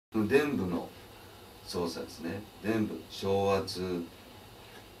臀部の操作ですね。臀部、掌圧、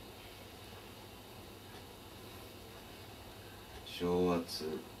掌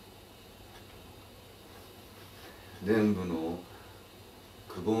圧、臀部の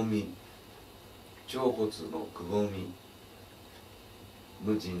くぼみ、腸骨のくぼみ、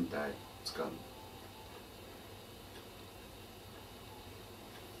無靭帯つかむ。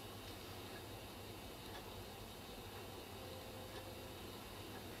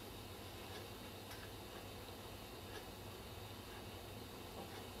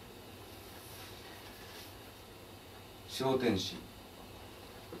小天使、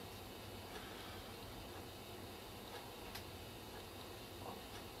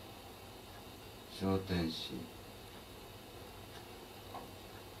小天使、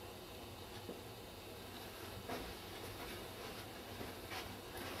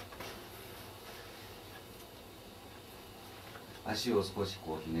足を少し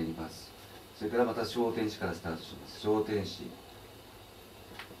こうひねります。それからまた小天使からスタートします。小天使、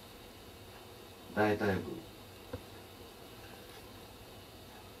大腿部、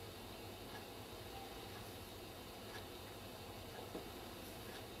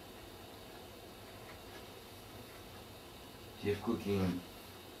腓腹筋、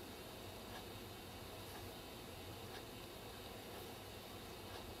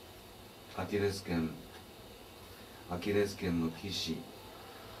アキレス腱、アキレス腱の起死、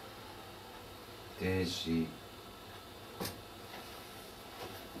停止、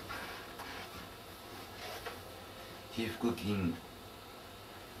腓腹筋、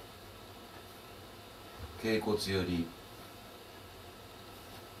脛骨より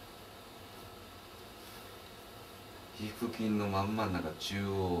腓腹筋の真ん中中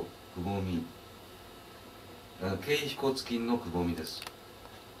央くぼみ、脛腓骨筋のくぼみです。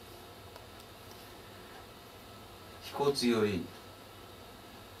腓骨より、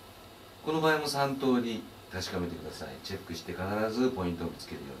この場合も3通り確かめてください。チェックして必ずポイントを見つ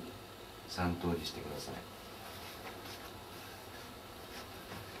けるように3通りしてください。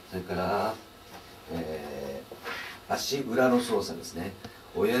それから、足裏の操作ですね。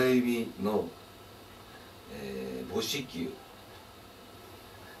親指の、母子球、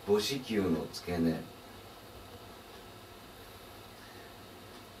母子球の付け根、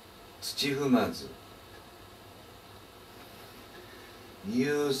土踏まず、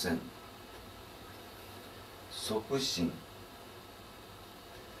有線、側心、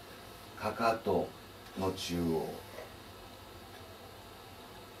かかとの中央、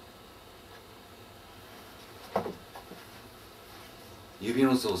指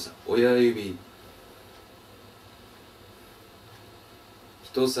の操作、親指、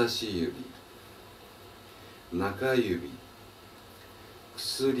人差し指、中指、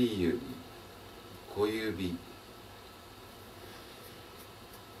薬指、小指、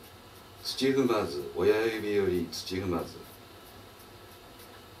土踏まず、親指より土踏まず、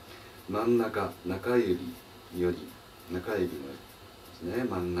真ん中、中指より、中指のですね、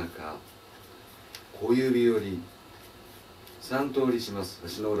真ん中、小指より3通りします。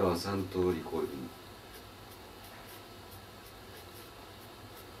足の裏は3通り小指に。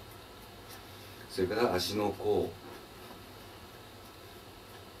それから足の甲、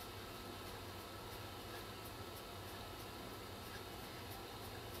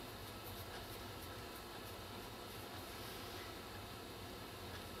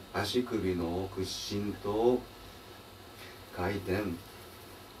足首の屈伸と回転、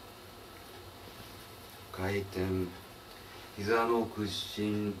回転、膝の屈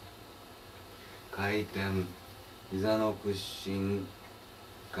伸、回転、膝の屈伸、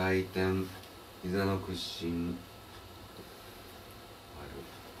回転、膝の屈伸。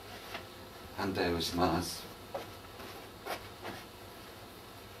反対をします。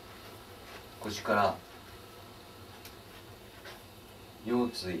腰から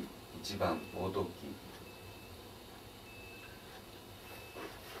腰椎1番大突起、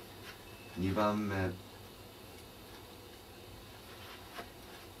2番目、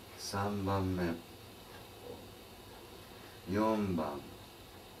3番目、4番、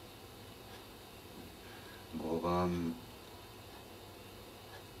5番、